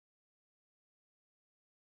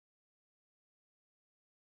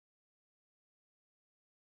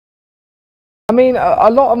I mean, a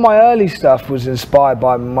lot of my early stuff was inspired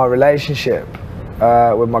by my relationship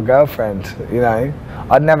with my girlfriend, you know.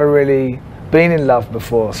 I'd never really been in love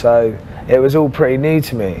before, so it was all pretty new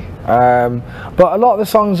to me. But a lot of the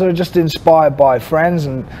songs are just inspired by friends,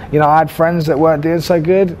 and you know, I had friends that weren't doing so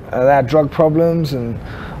good. They had drug problems, and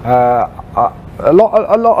a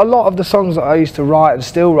lot of the songs that I used to write and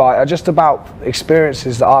still write are just about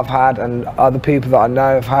experiences that I've had and other people that I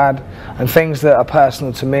know have had, and things that are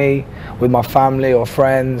personal to me with my family or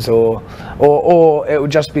friends, or it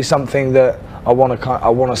would just be something that I want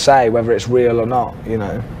to say, whether it's real or not, you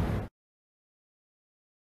know.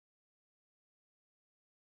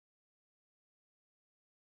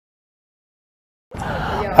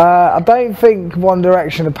 I don't think One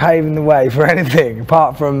Direction are paving the way for anything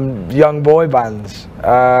apart from young boy bands.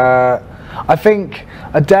 I think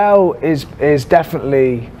Adele is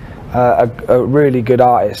definitely a really good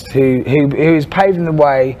artist who is paving the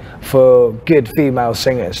way for good female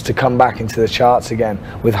singers to come back into the charts again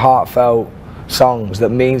with heartfelt songs that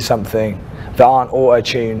mean something, that aren't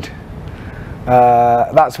auto-tuned.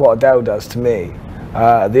 That's what Adele does to me.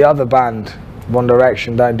 The other band, One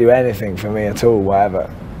Direction, don't do anything for me at all, whatever.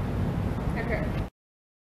 Okay.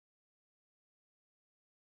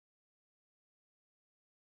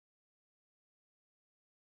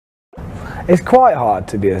 It's quite hard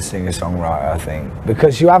to be a singer-songwriter, I think,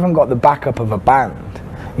 because you haven't got the backup of a band.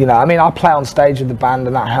 You know, I mean, I play on stage with the band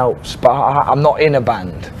and that helps, but I'm not in a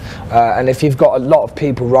band. And if you've got a lot of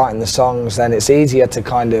people writing the songs, then it's easier to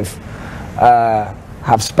kind of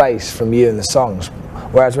have space from you and the songs.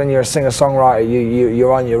 Whereas when you're a singer-songwriter,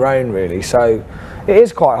 you're on your own, really. So it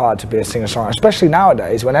is quite hard to be a singer-songwriter, especially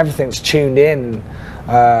nowadays when everything's tuned in.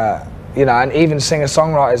 You know, and even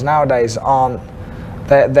singer-songwriters nowadays aren't,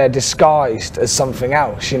 they're disguised as something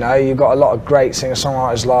else, you know. You've got a lot of great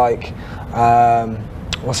singer-songwriters like,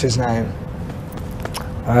 what's his name?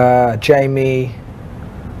 Jamie,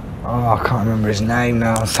 oh, I can't remember his name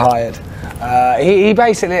now, I'm tired. He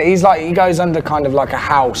basically, he goes under kind of like a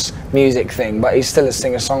house music thing, but he's still a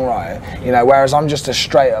singer-songwriter, you know, whereas I'm just a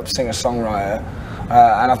straight-up singer-songwriter.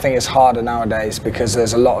 And I think it's harder nowadays because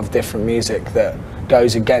there's a lot of different music that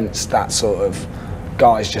goes against that sort of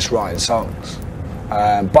guys just writing songs.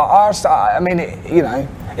 But I mean, you know,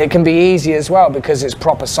 it can be easy as well because it's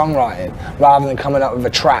proper songwriting rather than coming up with a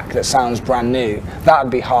track that sounds brand new. That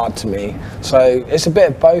would be hard to me. So it's a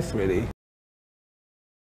bit of both, really.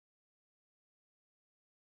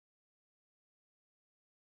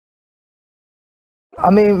 I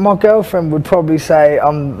mean, my girlfriend would probably say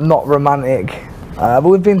I'm not romantic, but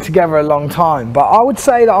we've been together a long time. But I would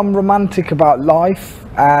say that I'm romantic about life,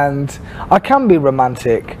 and I can be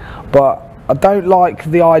romantic, but I don't like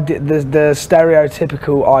the idea, the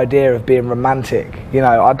stereotypical idea of being romantic. You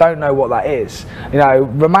know, I don't know what that is. You know,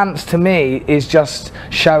 romance to me is just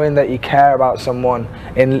showing that you care about someone,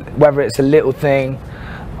 in whether it's a little thing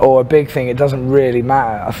or a big thing. It doesn't really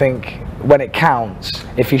matter. I think when it counts,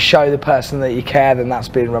 if you show the person that you care, then that's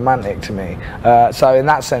being romantic to me. So in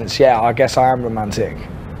that sense, yeah, I guess I am romantic.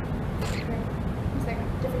 It's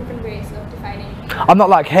like different ways of defining. I'm not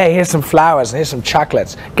like, hey, here's some flowers and here's some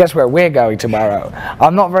chocolates. Guess where we're going tomorrow?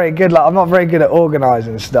 I'm not very good. Like, I'm not very good at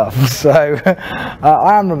organising stuff. So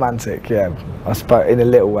I am romantic, yeah, I suppose, in a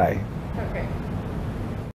little way.